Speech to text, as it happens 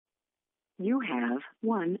You have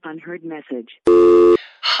one unheard message.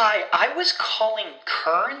 Hi, I was calling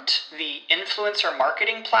Current, the influencer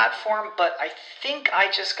marketing platform, but I think I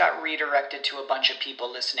just got redirected to a bunch of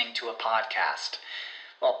people listening to a podcast.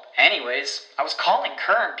 Well, anyways, I was calling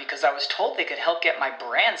Current because I was told they could help get my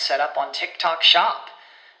brand set up on TikTok Shop,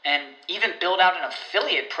 and even build out an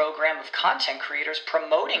affiliate program of content creators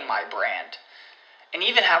promoting my brand, and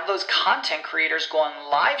even have those content creators go on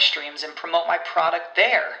live streams and promote my product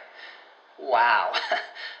there. Wow,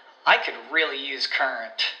 I could really use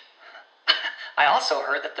Current. I also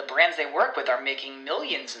heard that the brands they work with are making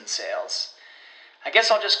millions in sales. I guess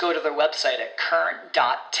I'll just go to their website at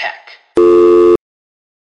current.tech.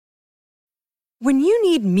 When you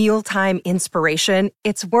need mealtime inspiration,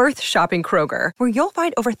 it's worth shopping Kroger, where you'll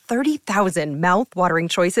find over 30,000 mouth-watering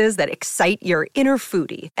choices that excite your inner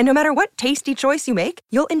foodie. And no matter what tasty choice you make,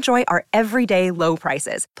 you'll enjoy our everyday low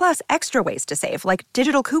prices, plus extra ways to save, like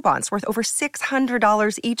digital coupons worth over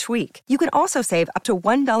 $600 each week. You can also save up to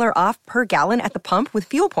 $1 off per gallon at the pump with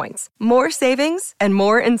fuel points. More savings and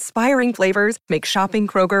more inspiring flavors make shopping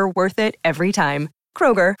Kroger worth it every time.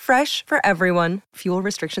 Kroger, fresh for everyone. Fuel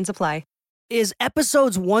restrictions apply. Is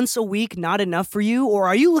episodes once a week not enough for you, or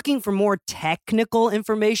are you looking for more technical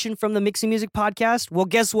information from the Mixing Music Podcast? Well,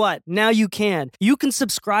 guess what? Now you can. You can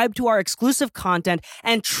subscribe to our exclusive content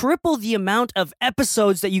and triple the amount of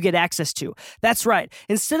episodes that you get access to. That's right.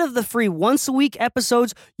 Instead of the free once-a-week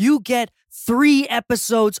episodes, you get 3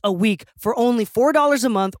 episodes a week for only $4 a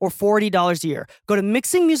month or $40 a year. Go to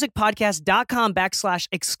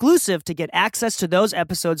mixingmusicpodcast.com/exclusive to get access to those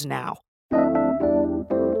episodes now.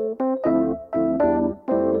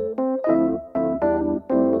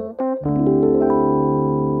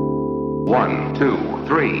 One, two,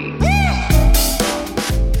 three.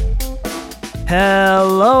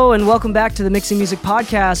 Hello and welcome back to the Mixing Music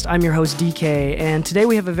Podcast. I'm your host DK, and today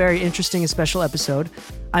we have a very interesting and special episode.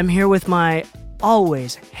 I'm here with my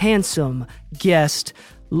always handsome guest,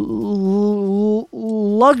 Luxurious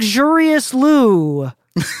Lou.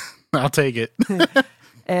 I'll take it.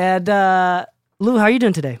 And Lou, how are you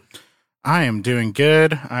doing today? I am doing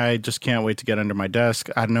good. I just can't wait to get under my desk.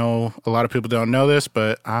 I know a lot of people don't know this,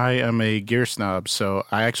 but I am a gear snob, so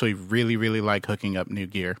I actually really, really like hooking up new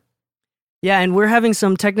gear. Yeah, and we're having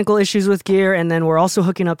some technical issues with gear, and then we're also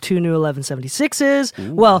hooking up 2 new 1176s.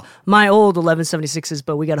 Ooh. Well, my old 1176s,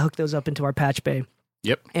 but we got to hook those up into our patch bay.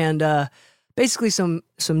 Yep. And basically some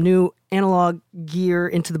new analog gear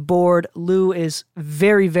into the board. Lou is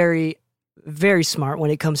very, very, very smart when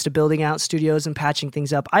it comes to building out studios and patching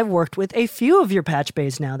things up. I've worked with a few of your patch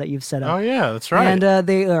bays now that you've set up. Oh, yeah, that's right. And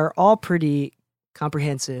they are all pretty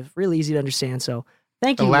comprehensive, really easy to understand. So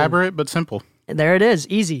thank you. Elaborate, but simple. And there it is,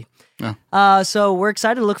 easy. Yeah. So we're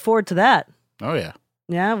excited to look forward to that. Oh, yeah.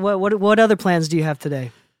 Yeah? What other plans do you have today?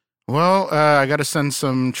 Well, I got to send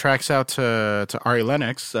some tracks out to Ari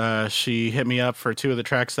Lennox. She hit me up for 2 of the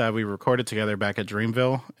tracks that we recorded together back at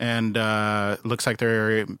Dreamville, and looks like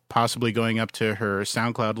they're possibly going up to her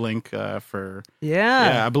SoundCloud link for...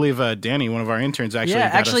 Yeah, I believe Danny, one of our interns, actually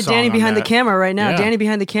got a song Danny behind the camera right now. Yeah. Danny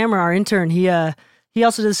behind the camera, our intern, he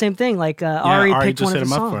also did the same thing. Like Ari picked one of his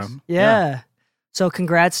songs. Up for him. Yeah. So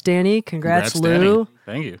congrats, Danny. Congrats, Lou. Danny.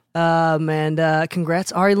 Thank you. And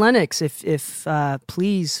congrats, Ari Lennox. If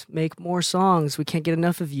please make more songs. We can't get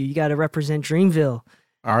enough of you. You got to represent Dreamville.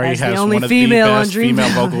 Ari as has the only one of female the on best Dreamville. female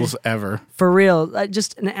vocals ever. For real.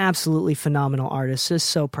 Just an absolutely phenomenal artist. Just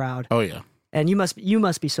so proud. Oh, yeah. And you must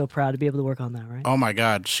be so proud to be able to work on that, right? Oh, my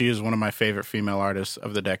God. She is one of my favorite female artists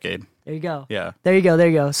of the decade. There you go. Yeah. There you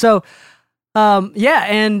go. So, on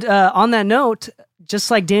that note,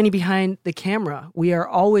 just like Danny behind the camera, we are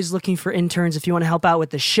always looking for interns. If you want to help out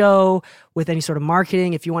with the show, with any sort of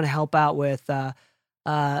marketing, if you want to help out with the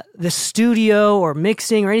studio or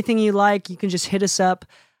mixing or anything you like, you can just hit us up.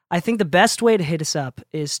 I think the best way to hit us up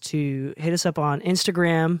is to hit us up on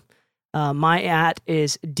Instagram. My @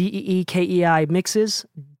 is DEEKEI Mixes,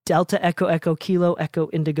 Delta Echo Echo Kilo Echo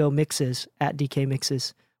Indigo Mixes at DK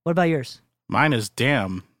Mixes. What about yours? Mine is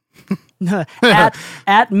damn.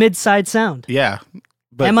 at Midside Sound. Yeah.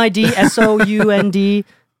 But MIDSOUND.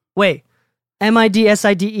 Wait.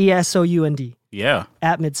 MIDSIDESOUND. Yeah.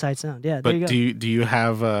 At Midside Sound. Yeah. But there you go. do you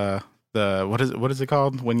have the what is it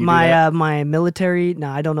called when you my do that? My military? No,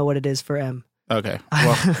 I don't know what it is for M. Okay.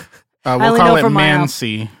 Well, we'll call it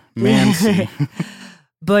Mancy. Mancy.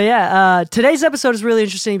 But yeah, today's episode is really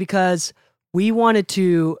interesting because we wanted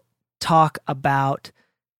to talk about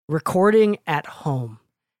recording at home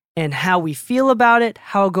and how we feel about it,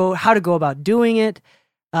 how to go about doing it,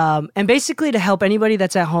 and basically to help anybody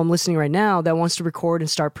that's at home listening right now that wants to record and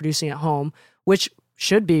start producing at home, which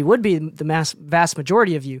would be the vast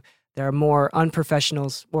majority of you. There are more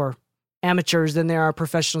unprofessionals or amateurs than there are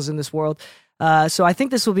professionals in this world. So I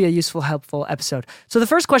think this will be a useful, helpful episode. So the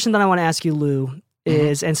first question that I want to ask you, Lou,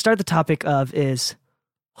 is, and start the topic of, is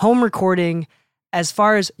home recording as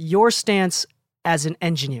far as your stance as an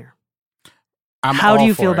engineer. How do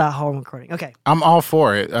you feel about home recording? Okay. I'm all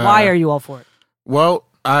for it. Why are you all for it? Well,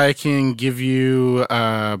 I can give you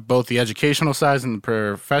both the educational side and the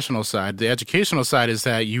professional side. The educational side is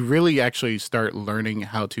that you really actually start learning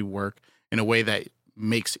how to work in a way that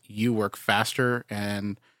makes you work faster,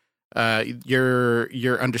 and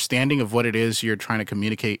your understanding of what it is you're trying to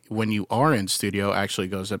communicate when you are in studio actually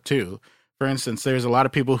goes up too. For instance, there's a lot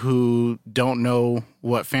of people who don't know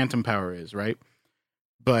what phantom power is, right?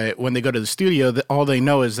 But when they go to the studio, all they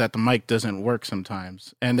know is that the mic doesn't work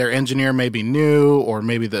sometimes. And their engineer may be new, or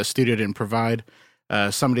maybe the studio didn't provide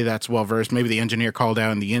somebody that's well-versed. Maybe the engineer called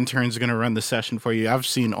out and the intern's going to run the session for you. I've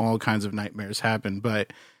seen all kinds of nightmares happen.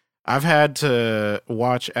 But I've had to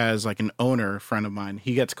watch as like an owner friend of mine.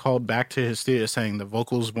 He gets called back to his studio saying the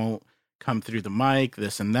vocals won't come through the mic,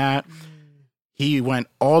 this and that. He went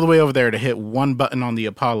all the way over there to hit one button on the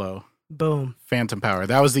Apollo. Boom. Phantom power.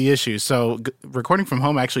 That was the issue. So recording from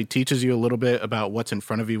home actually teaches you a little bit about what's in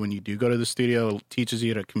front of you when you do go to the studio. It teaches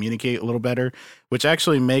you to communicate a little better, which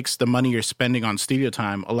actually makes the money you're spending on studio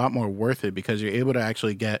time a lot more worth it, because you're able to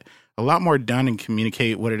actually get a lot more done and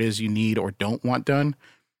communicate what it is you need or don't want done.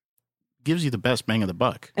 Gives you the best bang of the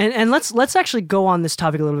buck. And let's actually go on this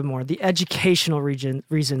topic a little bit more. The educational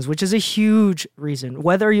reasons, which is a huge reason.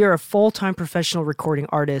 Whether you're a full-time professional recording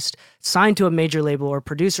artist signed to a major label or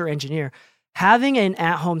producer engineer, having an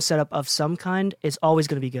at-home setup of some kind is always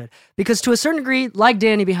going to be good. Because to a certain degree, like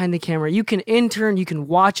Danny behind the camera, you can intern, you can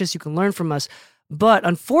watch us, you can learn from us. But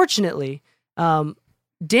unfortunately,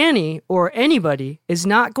 Danny or anybody is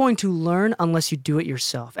not going to learn unless you do it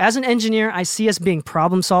yourself. As an engineer, I see us being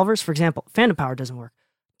problem solvers. For example, phantom power doesn't work.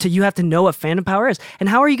 So you have to know what phantom power is. And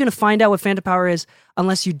how are you going to find out what phantom power is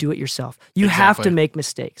unless you do it yourself? You have to make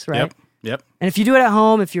mistakes, right? Yep. And if you do it at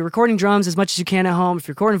home, if you're recording drums as much as you can at home, if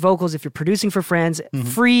you're recording vocals, if you're producing for friends,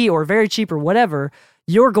 free or very cheap or whatever,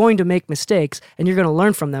 you're going to make mistakes and you're going to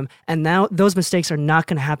learn from them. And now those mistakes are not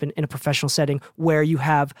going to happen in a professional setting where you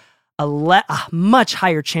have a much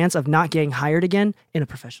higher chance of not getting hired again in a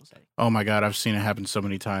professional setting. Oh my God, I've seen it happen so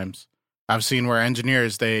many times. I've seen where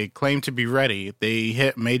engineers, they claim to be ready. They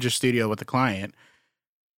hit major studio with the client,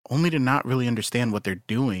 only to not really understand what they're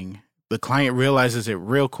doing. The client realizes it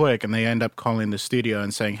real quick, and they end up calling the studio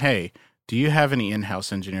and saying, hey, do you have any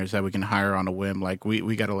in-house engineers that we can hire on a whim? Like,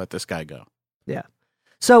 we got to let this guy go. Yeah.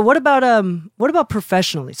 So what about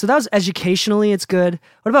professionally? So that was educationally, it's good.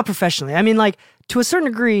 What about professionally? I mean, like, to a certain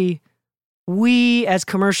degree, we as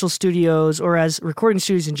commercial studios or as recording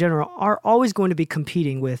studios in general are always going to be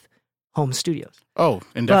competing with home studios. Oh,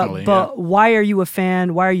 indefinitely. But why are you a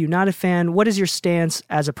fan? Why are you not a fan? What is your stance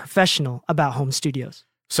as a professional about home studios?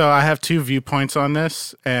 So I have two viewpoints on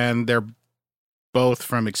this, and they're both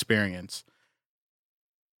from experience.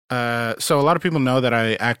 So a lot of people know that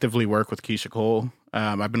I actively work with Keisha Cole.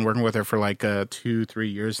 I've been working with her for like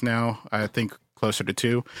 2-3 years now. I think closer to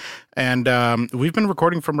 2. And we've been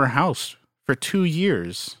recording from her house for 2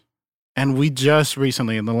 years. And we just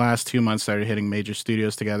recently, in the last 2 months, started hitting major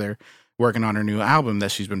studios together, working on her new album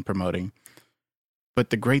that she's been promoting. But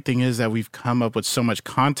the great thing is that we've come up with so much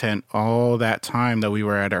content all that time that we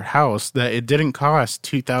were at her house that it didn't cost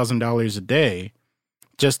 $2,000 a day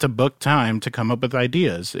just to book time to come up with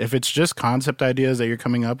ideas. If it's just concept ideas that you're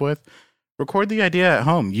coming up with, record the idea at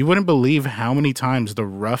home. You wouldn't believe how many times the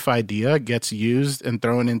rough idea gets used and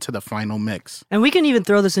thrown into the final mix. And we can even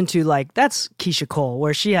throw this into, like, that's Keisha Cole,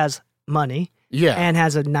 where she has money. Yeah. And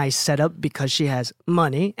has a nice setup because she has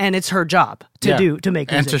money, and it's her job to make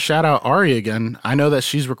music. And to shout out Ari again, I know that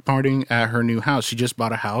she's recording at her new house. She just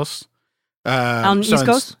bought a house. On East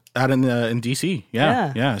Coast? Out in DC.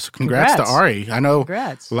 Yeah. So congrats to Ari. I know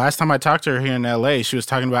last time I talked to her here in LA, she was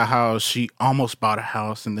talking about how she almost bought a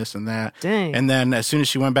house and this and that. Dang. And then as soon as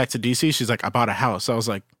she went back to DC, she's like, I bought a house. I was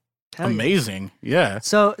like, amazing. Yeah.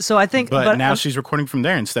 So I think... But now she's recording from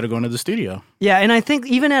there instead of going to the studio. Yeah, and I think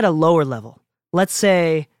even at a lower level, let's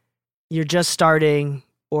say you're just starting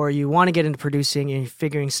or you want to get into producing and you're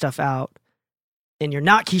figuring stuff out and you're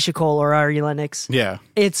not Keisha Cole or Ari Lennox,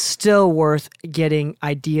 it's still worth getting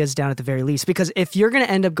ideas down at the very least. Because if you're going to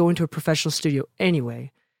end up going to a professional studio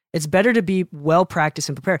anyway, it's better to be well practiced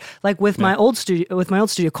and prepared. Like with my old studio,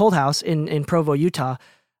 Cold House in Provo, Utah,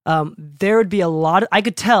 there would be a lot of, I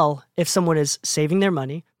could tell if someone is saving their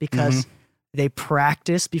money because They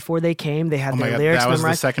practiced before they came. They had Oh my their God, lyrics that was the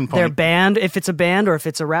memorized. second Their point. band, if it's a band or if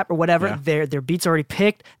it's a rap or whatever, Yeah. their beats already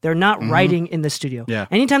picked. They're not writing in the studio. Yeah.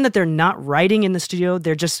 Anytime that they're not writing in the studio,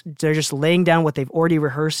 they're just laying down what they've already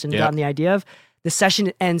rehearsed and Yep. gotten the idea of. The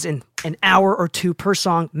session ends in an hour or two per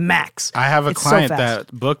song max. I have a It's so client fast.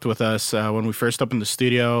 that booked with us when we first opened the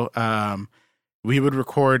studio. We would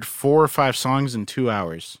record 4 or 5 songs in 2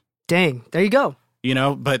 hours. Dang, there you go. You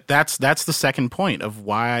know, but that's the second point of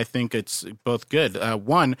why I think it's both good.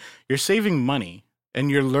 One, you're saving money and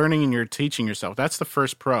you're learning and you're teaching yourself. That's the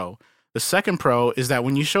first pro. The second pro is that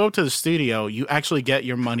when you show up to the studio, you actually get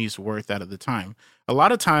your money's worth out of the time. A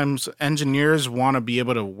lot of times, engineers want to be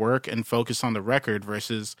able to work and focus on the record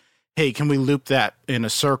versus, hey, can we loop that in a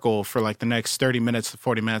circle for like the next 30 minutes to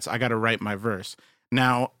 40 minutes? I got to write my verse.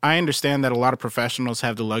 Now, I understand that a lot of professionals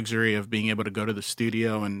have the luxury of being able to go to the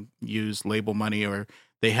studio and use label money, or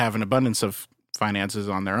they have an abundance of finances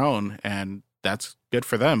on their own, and that's good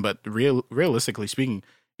for them. But realistically speaking,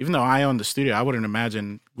 even though I own the studio, I wouldn't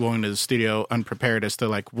imagine going to the studio unprepared as to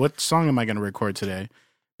like, what song am I going to record today?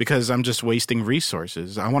 Because I'm just wasting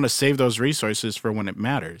resources. I want to save those resources for when it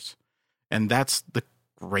matters. And that's the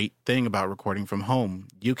great thing about recording from home.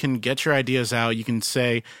 You can get your ideas out. You can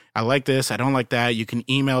say, I like this, I don't like that. You can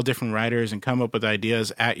email different writers and come up with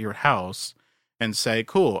ideas at your house and say,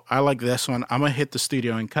 cool, I like this one. I'm going to hit the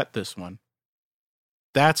studio and cut this one.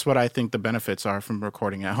 That's what I think the benefits are from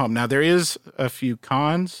recording at home. Now, there is a few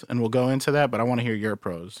cons, and we'll go into that, but I want to hear your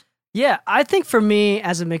pros. Yeah, I think for me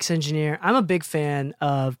as a mix engineer, I'm a big fan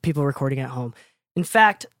of people recording at home. In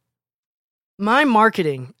fact, my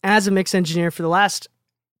marketing as a mix engineer for the last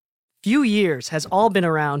few years has all been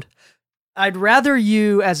around, I'd rather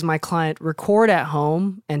you as my client record at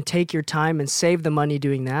home and take your time and save the money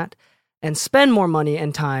doing that and spend more money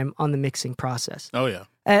and time on the mixing process. Oh, yeah.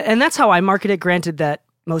 And that's how I market it. Granted that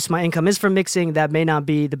most of my income is from mixing. That may not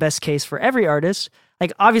be the best case for every artist.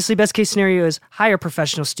 Like, obviously, best case scenario is hire a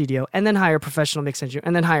professional studio and then hire a professional mix engineer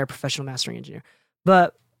and then hire a professional mastering engineer.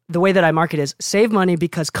 But the way that I market is save money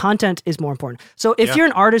because content is more important. So if you're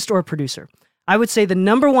an artist or a producer, I would say the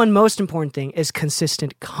number one most important thing is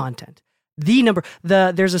consistent content.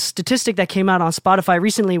 There's a statistic that came out on Spotify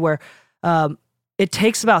recently where it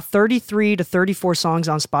takes about 33 to 34 songs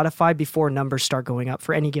on Spotify before numbers start going up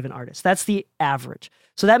for any given artist. That's the average.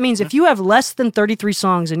 So that means if you have less than 33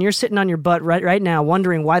 songs and you're sitting on your butt right now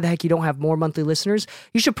wondering why the heck you don't have more monthly listeners,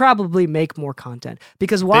 you should probably make more content.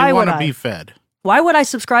 Because They want would to I be fed. Why would I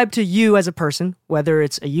subscribe to you as a person, whether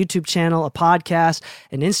it's a YouTube channel, a podcast,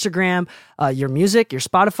 an Instagram, your music, your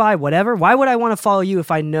Spotify, whatever? Why would I want to follow you if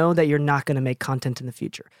I know that you're not going to make content in the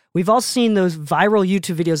future? We've all seen those viral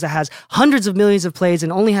YouTube videos that has hundreds of millions of plays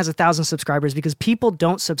and only has 1,000 subscribers because people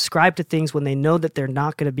don't subscribe to things when they know that they're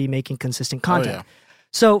not going to be making consistent content. yeah.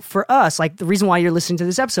 So for us, like the reason why you're listening to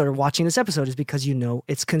this episode or watching this episode is because you know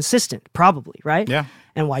it's consistent, probably, right? Yeah.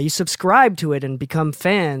 And why you subscribe to it and become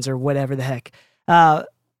fans or whatever the heck.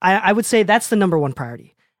 I would say that's the number one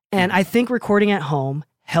priority. And I think recording at home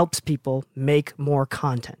helps people make more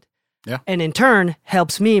content. Yeah. And in turn,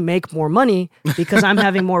 helps me make more money because I'm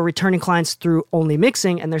having more returning clients through only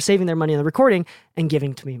mixing and they're saving their money on the recording and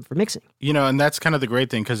giving to me for mixing. You know, and that's kind of the great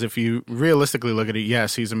thing because if you realistically look at it,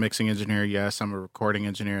 yes, he's a mixing engineer. Yes, I'm a recording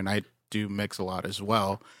engineer and I do mix a lot as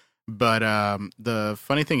well. But the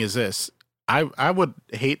funny thing is this. I would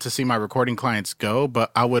hate to see my recording clients go,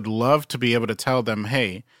 but I would love to be able to tell them,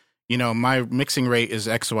 hey, you know, my mixing rate is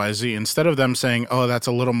XYZ. Instead of them saying, oh, that's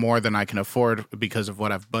a little more than I can afford because of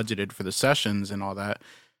what I've budgeted for the sessions and all that,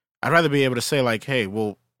 I'd rather be able to say like, hey,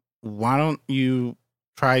 well, why don't you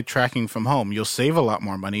try tracking from home? You'll save a lot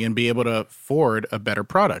more money and be able to afford a better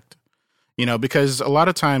product. You know, because a lot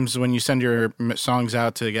of times when you send your songs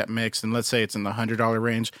out to get mixed, and let's say it's in the $100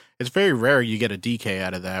 range, it's very rare you get a DK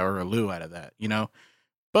out of that or a Lou out of that, you know?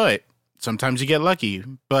 But sometimes you get lucky.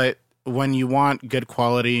 But when you want good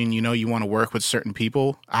quality and you know you want to work with certain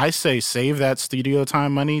people, I say save that studio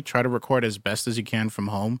time money, try to record as best as you can from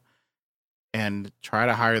home, and try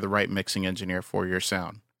to hire the right mixing engineer for your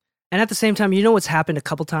sound. And at the same time, you know what's happened a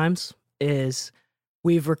couple times is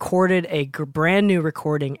we've recorded a brand new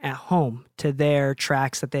recording at home to their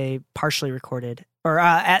tracks that they partially recorded, or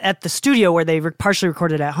at the studio where they partially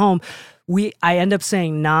recorded at home. I end up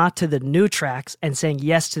saying nah to the new tracks and saying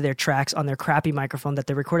yes to their tracks on their crappy microphone that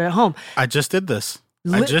they recorded at home. I just did this.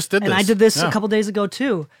 And I did this a couple days ago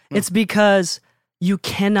too. It's because you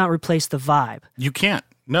cannot replace the vibe. You can't.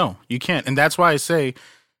 No, you can't. And that's why I say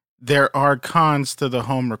there are cons to the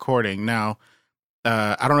home recording. Now,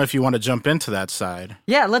 I don't know if you want to jump into that side.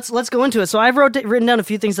 Yeah, let's go into it. So I've written down a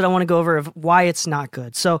few things that I want to go over of why it's not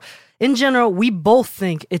good. So in general, we both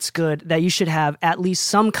think it's good that you should have at least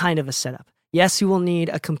some kind of a setup. Yes, you will need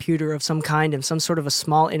a computer of some kind and some sort of a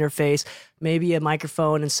small interface, maybe a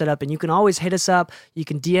microphone and setup. And you can always hit us up. You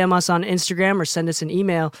can DM us on Instagram or send us an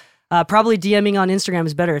email. Probably DMing on Instagram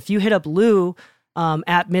is better. If you hit up Lou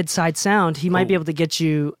at Midside Sound, he might be able to get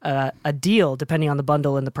you a deal depending on the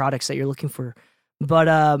bundle and the products that you're looking for. But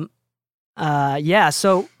yeah,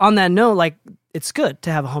 so on that note, like, it's good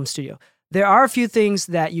to have a home studio. There are a few things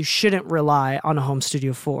that you shouldn't rely on a home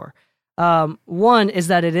studio for. One is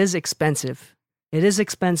that it is expensive. It is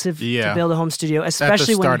expensive to build a home studio,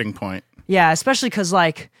 especially at the starting point. Yeah, especially because,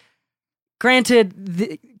 like, granted,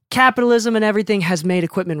 the capitalism and everything has made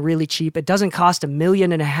equipment really cheap. It doesn't cost $1.5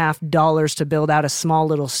 million to build out a small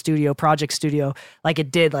little project studio like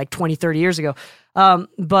it did like 20, 30 years ago.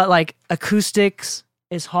 But like acoustics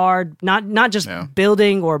is hard, not just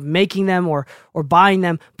building or making them or buying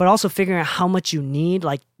them, but also figuring out how much you need.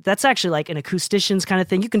 Like, that's actually like an acoustician's kind of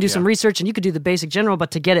thing. You can do some research and you could do the basic general,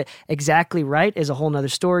 but to get it exactly right is a whole nother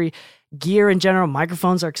story. Gear in general,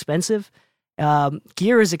 microphones are expensive.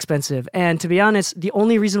 Gear is expensive. And to be honest, the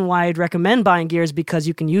only reason why I'd recommend buying gear is because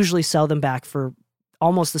you can usually sell them back for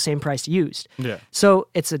almost the same price used. Yeah. So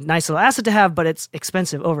it's a nice little asset to have, but it's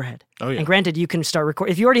expensive overhead. Oh, yeah. And granted, you can start record.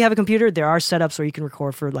 If you already have a computer, there are setups where you can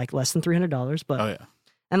record for like less than $300. But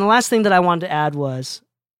And the last thing that I wanted to add was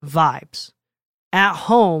vibes. At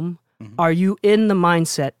home, are you in the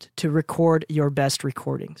mindset to record your best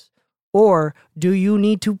recordings? Or do you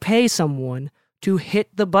need to pay someone to hit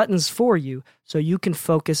the buttons for you so you can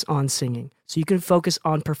focus on singing, so you can focus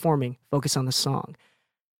on performing, focus on the song?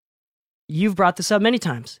 You've brought this up many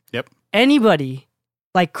times. Yep. Anybody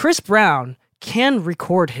like Chris Brown can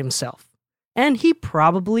record himself, and he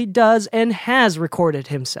probably does and has recorded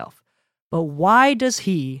himself. But why does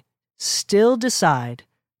he still decide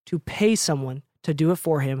to pay someone to do it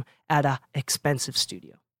for him at an expensive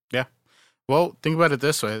studio? Yeah. Well, think about it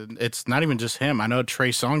this way. It's not even just him. I know Trey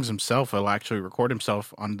Songz himself will actually record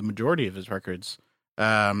himself on the majority of his records.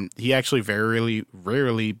 He actually very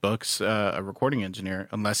rarely books a recording engineer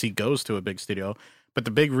unless he goes to a big studio. But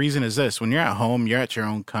the big reason is this. When you're at home, you're at your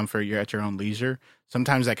own comfort, you're at your own leisure.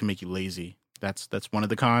 Sometimes that can make you lazy. That's one of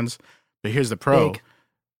the cons. But here's the pro.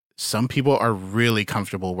 Some people are really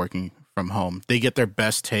comfortable working from home. They get their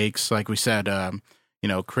best takes. Like we said,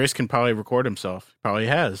 Chris can probably record himself. Probably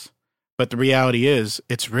has. But the reality is,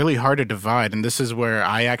 it's really hard to divide, and this is where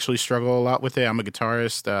I actually struggle a lot with it. I'm a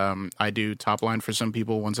guitarist. I do top line for some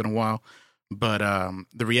people once in a while. But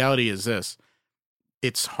the reality is this.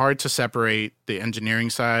 It's hard to separate the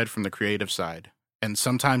engineering side from the creative side. And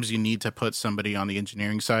sometimes you need to put somebody on the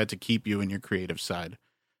engineering side to keep you in your creative side.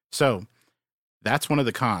 So that's one of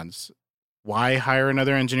the cons. Why hire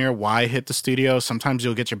another engineer? Why hit the studio? Sometimes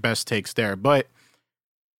you'll get your best takes there. But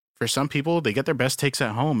for some people, they get their best takes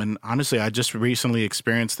at home. And honestly, I just recently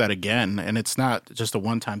experienced that again. And it's not just a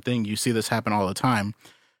one-time thing. You see this happen all the time.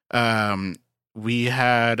 We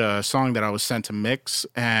had a song that I was sent to mix,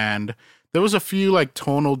 and there was a few like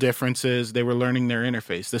tonal differences. They were learning their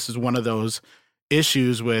interface. This is one of those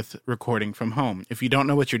issues with recording from home. If you don't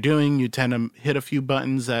know what you're doing, you tend to hit a few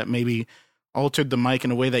buttons that maybe altered the mic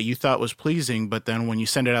in a way that you thought was pleasing. But then when you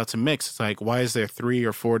send it out to mix, it's like, why is there 3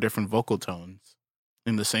 or 4 different vocal tones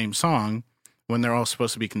in the same song when they're all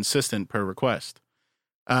supposed to be consistent per request?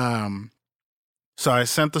 So I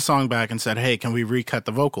sent the song back and said, hey, can we recut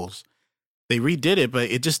the vocals? They redid it,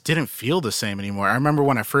 but it just didn't feel the same anymore. I remember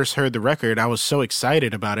when I first heard the record, I was so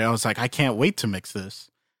excited about it. I was like, I can't wait to mix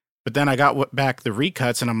this. But then I got back the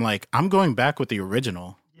recuts, and I'm like, I'm going back with the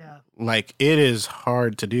original. Yeah. Like, it is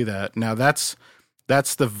hard to do that. Now, that's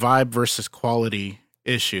the vibe versus quality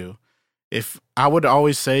issue. If I would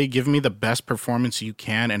always say, give me the best performance you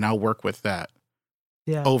can, and I'll work with that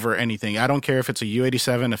over anything. I don't care if it's a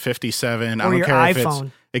U87, a 57. Or I don't your care iPhone. If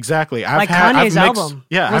it's exactly. Kanye's album.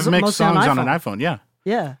 Yeah, I've mixed songs on an iPhone.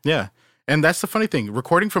 Yeah. Yeah. And that's the funny thing.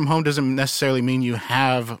 Recording from home doesn't necessarily mean you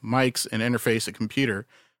have mics, an interface, a computer.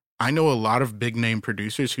 I know a lot of big name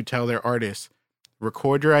producers who tell their artists,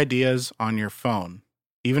 record your ideas on your phone.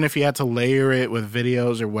 Even if you had to layer it with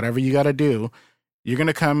videos or whatever you got to do, you're going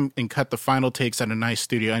to come and cut the final takes at a nice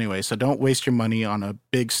studio anyway. So don't waste your money on a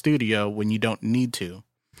big studio when you don't need to.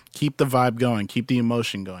 Keep the vibe going. Keep the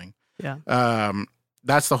emotion going. Yeah.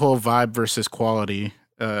 That's the whole vibe versus quality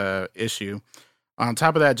issue. On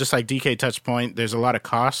top of that, just like DK touched point, there's a lot of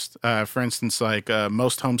cost. For instance, like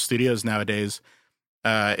most home studios nowadays,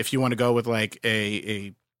 if you want to go with like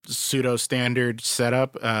a pseudo standard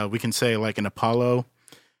setup, we can say like an Apollo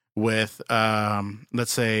with,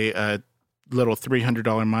 let's say a little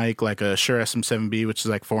 $300 mic, like a Shure SM7B, which is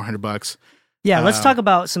like $400. Yeah, let's talk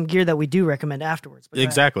about some gear that we do recommend afterwards. But go ahead.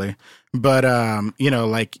 Exactly. But,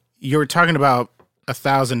 like you were talking about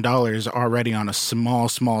 $1,000 already on a small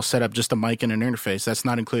setup, just a mic and an interface. That's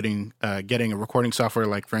not including getting a recording software,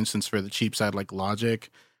 like for instance, for the cheap side, like Logic,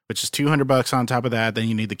 which is $200 on top of that. Then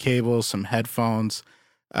you need the cables, some headphones.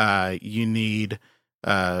 You need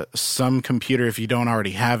some computer if you don't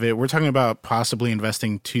already have it. We're talking about possibly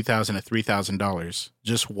investing $2,000 to $3,000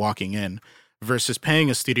 just walking in versus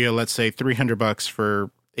paying a studio, let's say $300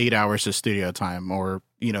 for 8 hours of studio time or,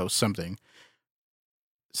 something.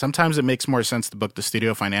 Sometimes it makes more sense to book the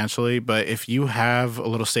studio financially, but if you have a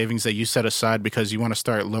little savings that you set aside because you want to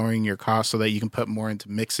start lowering your costs so that you can put more into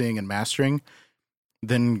mixing and mastering,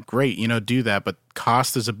 then great, do that. But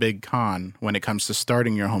cost is a big con when it comes to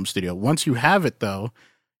starting your home studio. Once you have it, though,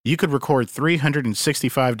 you could record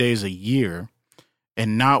 365 days a year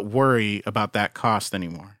and not worry about that cost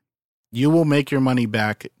anymore. You will make your money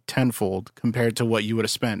back tenfold compared to what you would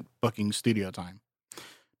have spent booking studio time.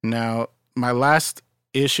 Now, my last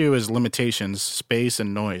issue is limitations, space,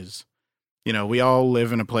 and noise. We all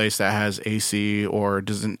live in a place that has AC or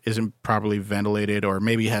isn't properly ventilated, or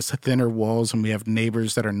maybe has thinner walls, and we have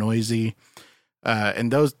neighbors that are noisy.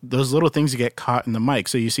 And those little things get caught in the mic.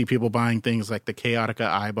 So you see people buying things like the Chaotica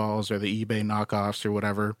eyeballs or the eBay knockoffs or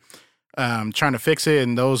whatever, trying to fix it,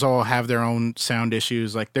 and those all have their own sound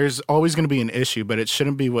issues. Like there's always going to be an issue, but it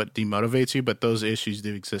shouldn't be what demotivates you. But those issues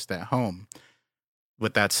do exist at home.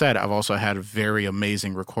 With that said, I've also had very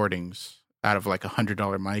amazing recordings out of like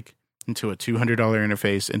 $100 mic into a $200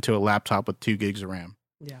 interface into a laptop with 2 gigs of RAM.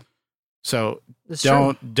 Yeah. So That's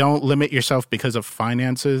don't limit yourself because of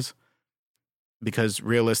finances, because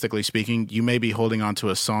realistically speaking, you may be holding on to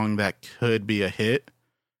a song that could be a hit.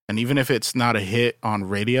 And even if it's not a hit on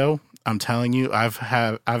radio, I'm telling you, I've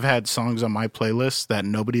had songs on my playlist that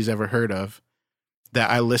nobody's ever heard of that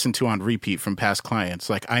I listen to on repeat from past clients.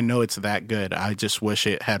 Like, I know it's that good. I just wish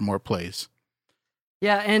it had more plays.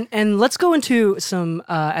 Yeah, and let's go into some,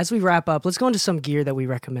 as we wrap up, let's go into some gear that we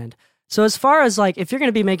recommend. So as far as like, if you're going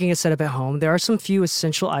to be making a setup at home, there are some few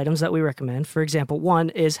essential items that we recommend. For example, one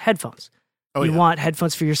is headphones. You want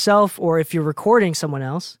headphones for yourself, or if you're recording someone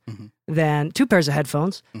else, then 2 pairs of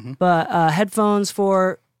headphones. But headphones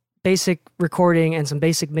for basic recording and some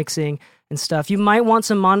basic mixing and stuff. You might want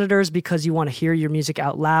some monitors because you want to hear your music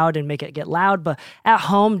out loud and make it get loud. But at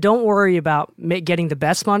home, don't worry about getting the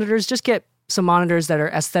best monitors. Just get some monitors that are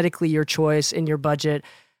aesthetically your choice in your budget.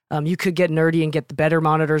 You could get nerdy and get the better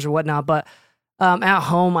monitors or whatnot. But at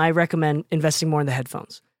home, I recommend investing more in the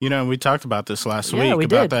headphones. We talked about this last Yeah, week we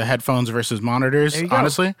about did. the headphones versus monitors. There you go.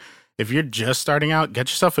 Honestly, if you're just starting out, get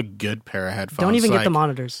yourself a good pair of headphones. Don't even get the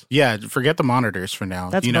monitors. Yeah, forget the monitors for now.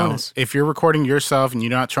 That's bonus. If you're recording yourself and you're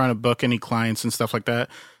not trying to book any clients and stuff like that,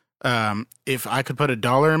 if I could put a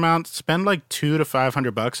dollar amount, spend like $200 to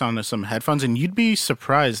 $500 on some headphones, and you'd be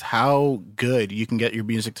surprised how good you can get your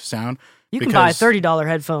music to sound. You can buy $30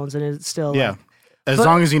 headphones and it's still Yeah, like, as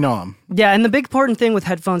long as you know them. yeah, and the big important thing with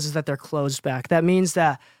headphones is that they're closed back. That means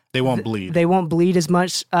that They won't bleed. they won't bleed as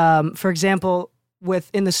much. For example,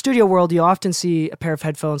 in the studio world, you often see a pair of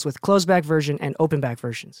headphones with closed back version and open back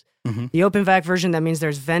versions. The open back version, that means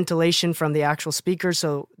there's ventilation from the actual speaker,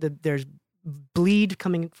 so there's bleed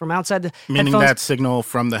coming from outside the Meaning headphones. that signal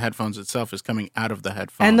from the headphones itself is coming out of the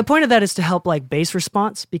headphone. And the point of that is to help like bass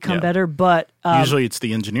response become better. But usually it's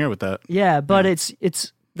the engineer with that. yeah, but it's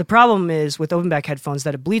the problem is with open back headphones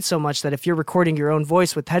that it bleeds so much that if you're recording your own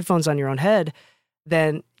voice with headphones on your own head,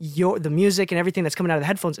 then the music and everything that's coming out of the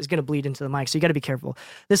headphones is going to bleed into the mic. So you got to be careful.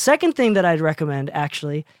 The second thing that I'd recommend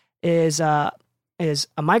actually is a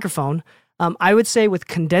microphone. I would say with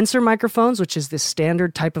condenser microphones, which is the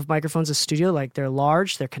standard type of microphones in studio, like they're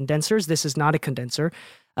large, they're condensers. This is not a condenser.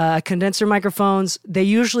 Condenser microphones, they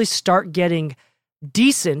usually start getting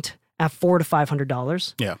decent at $400 to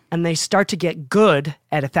 $500. Yeah. And they start to get good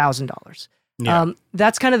at $1,000. Yeah.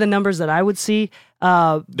 That's kind of the numbers that I would see.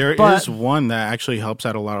 There but- is one that actually helps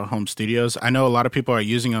out a lot of home studios. I know a lot of people are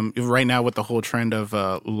using them right now with the whole trend of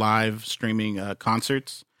live streaming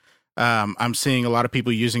concerts. I'm seeing a lot of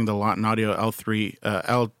people using the Lawton Audio L3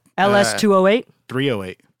 LS208?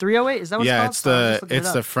 308. 308? Is that what Yeah, it's called?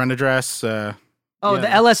 it's the front address. the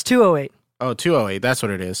yeah. LS208. Oh, 208. That's what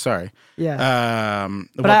it is. Sorry. Yeah.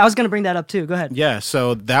 But I was going to bring that up too. Go ahead. Yeah,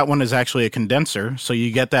 so that one is actually a condenser, so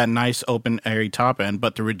you get that nice open airy top end,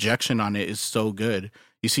 but the rejection on it is so good.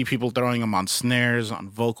 You see people throwing them on snares, on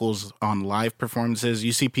vocals, on live performances.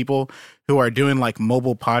 You see people who are doing like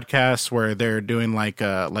mobile podcasts where they're doing like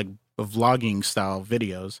vlogging style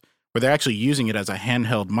videos where they're actually using it as a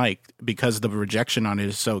handheld mic because the rejection on it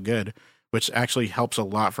is so good. which actually helps a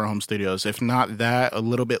lot for home studios. If not that, a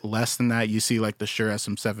little bit less than that, you see like the Shure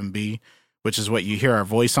SM7B, which is what you hear our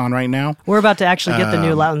voice on right now. We're about to actually get the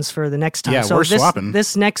new Loudons for the next time. Yeah, so we're swapping.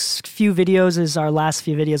 This next few videos is our last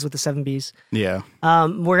few videos with the 7Bs. Yeah.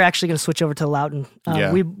 We're actually going to switch over to Loudon.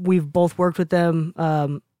 Yeah. We've both worked with them,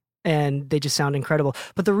 and they just sound incredible.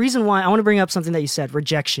 But the reason why I want to bring up something that you said,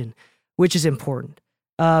 rejection, which is important.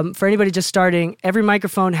 For anybody just starting, every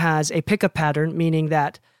microphone has a pickup pattern, meaning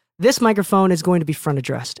that this microphone is going to be front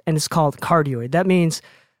addressed, and it's called cardioid. That means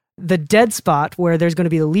the dead spot where there's going to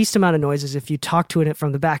be the least amount of noises if you talk to it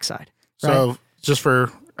from the backside. Right? So just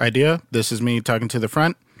for idea, this is me talking to the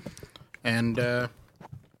front, and this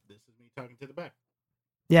is me talking to the back.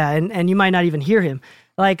 Yeah, and you might not even hear him,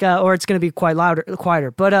 or it's going to be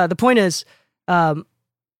quieter. But the point is,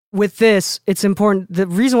 with this, it's important. The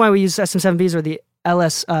reason why we use SM7Bs or the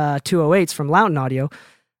LS208s from Loudon Audio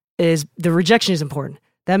is the rejection is important.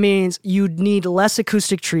 That means you need less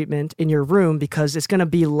acoustic treatment in your room because it's going to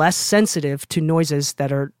be less sensitive to noises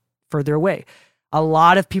that are further away. A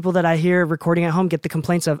lot of people that I hear recording at home get the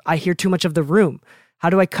complaints of, I hear too much of the room.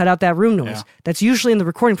 How do I cut out that room noise? Yeah. That's usually in the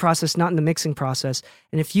recording process, not in the mixing process.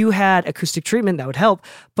 And if you had acoustic treatment, that would help.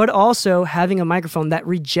 But also having a microphone that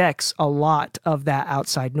rejects a lot of that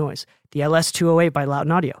outside noise. The LS208 by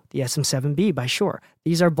Loudon Audio, the SM7B by Shure.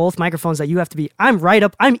 These are both microphones that you have to be,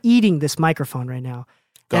 I'm eating this microphone right now.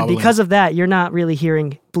 And because of that, you're not really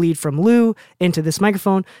hearing bleed from Lou into this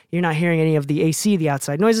microphone. You're not hearing any of the AC, the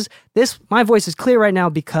outside noises. My voice is clear right now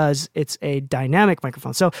because it's a dynamic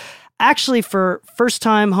microphone. So actually for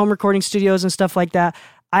first-time home recording studios and stuff like that,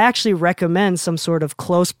 I actually recommend some sort of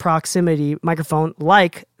close proximity microphone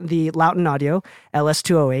like the Loudon Audio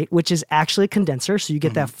LS208, which is actually a condenser. So you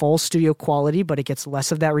get that full studio quality, but it gets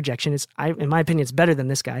less of that rejection. In my opinion, it's better than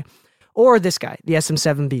this guy. Or this guy, the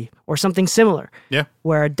SM7B, or something similar. Yeah.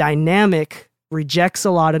 Where a dynamic rejects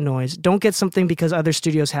a lot of noise. Don't get something because other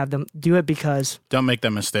studios have them. Do it because... Don't make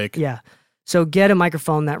that mistake. Yeah. So get a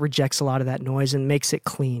microphone that rejects a lot of that noise and makes it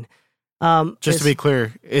clean. Just to be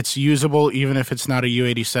clear, it's usable even if it's not a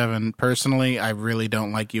U87. Personally, I really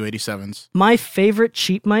don't like U87s. My favorite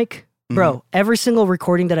cheap mic, bro, every single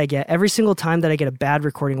recording that I get, every single time that I get a bad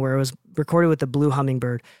recording where it was recorded with the Blue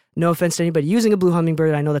Hummingbird, no offense to anybody using a Blue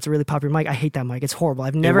Hummingbird, I know that's a really popular mic. I hate that mic. It's horrible.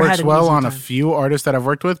 I've never had it. It works well on a few artists that I've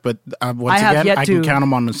worked with, but once again, I can count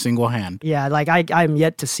them on a single hand. Yeah, I'm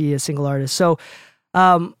yet to see a single artist. So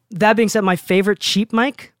that being said, my favorite cheap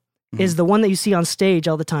mic is the one that you see on stage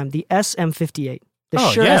all the time, the SM58. The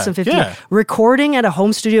Shure SM58. Yeah. Recording at a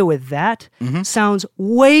home studio with that sounds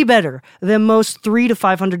way better than most $300 to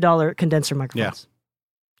 $500 condenser microphones.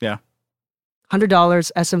 Yeah. $100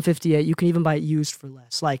 SM58. You can even buy it used for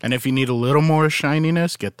less. And if you need a little more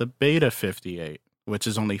shininess, get the Beta 58, which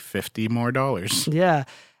is only $50 more. Yeah.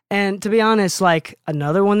 And to be honest,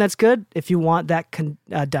 another one that's good, if you want that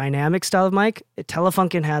dynamic style of mic,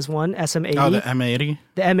 Telefunken has one, SM80. Oh, the M80?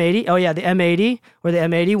 The M80. Oh, yeah, the M80 or the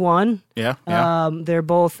M81. Yeah. They're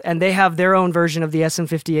both, and they have their own version of the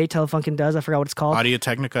SM58. Telefunken does. I forgot what it's called.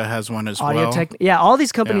 Audio-Technica has one as well. Yeah, all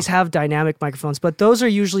these companies have dynamic microphones, but those are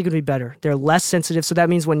usually going to be better. They're less sensitive, so that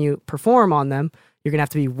means when you perform on them, you're going to have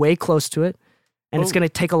to be way close to it, and it's going to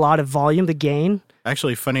take a lot of volume, the gain.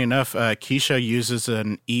 Actually, funny enough, Keisha uses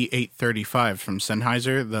an E835 from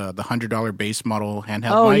Sennheiser, the $100 base model handheld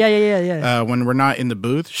mic. Oh, yeah. When we're not in the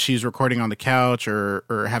booth, she's recording on the couch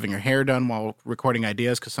or having her hair done while recording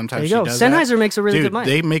ideas, because sometimes she does Sennheiser that. makes a really good mic.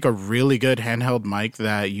 They make a really good handheld mic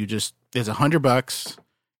that is $100.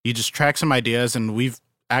 You just track some ideas, and we've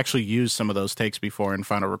actually used some of those takes before in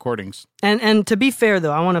final recordings. And to be fair,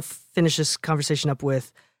 though, I want to finish this conversation up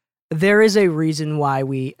with, there is a reason why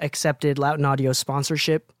we accepted Loudon Audio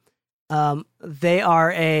sponsorship. They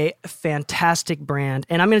are a fantastic brand.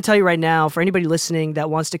 And I'm going to tell you right now, for anybody listening that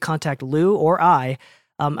wants to contact Lou or I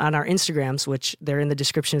on our Instagrams, which they're in the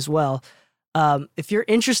description as well, if you're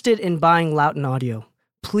interested in buying Loudon Audio,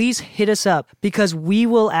 please hit us up because we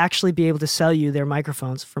will actually be able to sell you their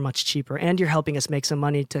microphones for much cheaper. And you're helping us make some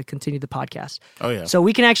money to continue the podcast. Oh, yeah. So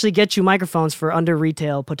we can actually get you microphones for under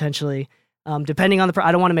retail potentially. Depending on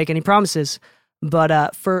I don't want to make any promises,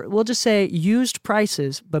 but we'll just say used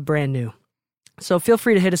prices, but brand new. So feel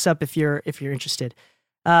free to hit us up if you're interested.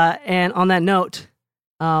 And on that note,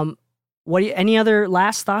 any other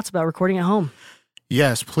last thoughts about recording at home?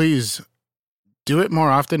 Yes, please do it more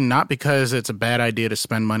often. Not because it's a bad idea to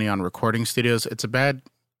spend money on recording studios. It's a bad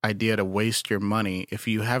idea to waste your money if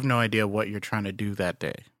you have no idea what you're trying to do that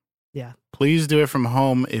day. Yeah. Please do it from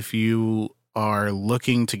home if you are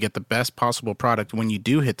looking to get the best possible product when you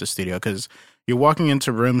do hit the studio, because you're walking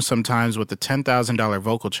into rooms sometimes with a $10,000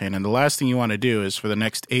 vocal chain, and the last thing you want to do is for the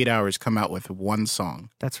next 8 hours come out with one song.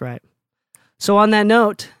 That's right. So on that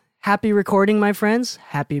note, happy recording, my friends.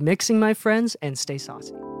 Happy mixing, my friends, and stay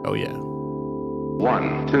saucy. Oh, yeah.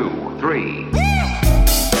 1, 2, 3.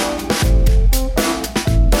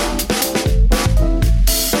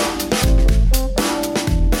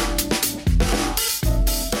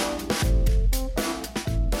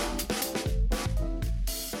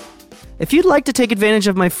 If you'd like to take advantage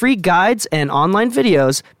of my free guides and online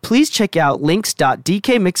videos, please check out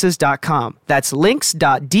links.dekmixes.com. That's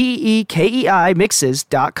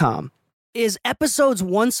links.dekeimixes.com. Is episodes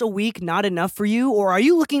once a week not enough for you, or are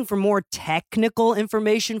you looking for more technical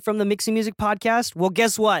information from the Mixing Music Podcast? Well,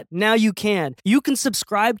 guess what? Now you can. You can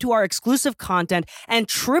subscribe to our exclusive content and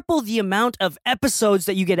triple the amount of episodes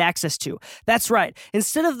that you get access to. That's right.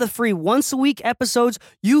 Instead of the free once a week episodes,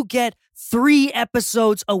 you get 3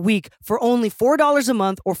 episodes a week for only $4 a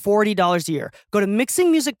month or $40 a year. Go to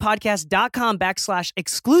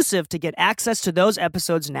mixingmusicpodcast.com/exclusive to get access to those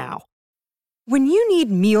episodes now. When you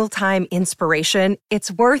need mealtime inspiration,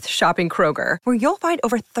 it's worth shopping Kroger, where you'll find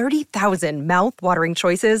over 30,000 mouth-watering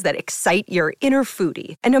choices that excite your inner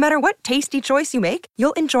foodie. And no matter what tasty choice you make,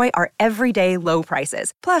 you'll enjoy our everyday low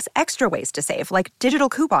prices, plus extra ways to save, like digital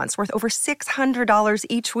coupons worth over $600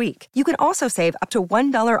 each week. You can also save up to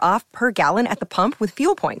 $1 off per gallon at the pump with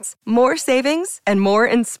fuel points. More savings and more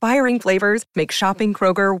inspiring flavors make shopping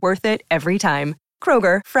Kroger worth it every time.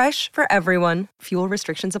 Kroger, fresh for everyone. Fuel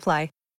restrictions apply.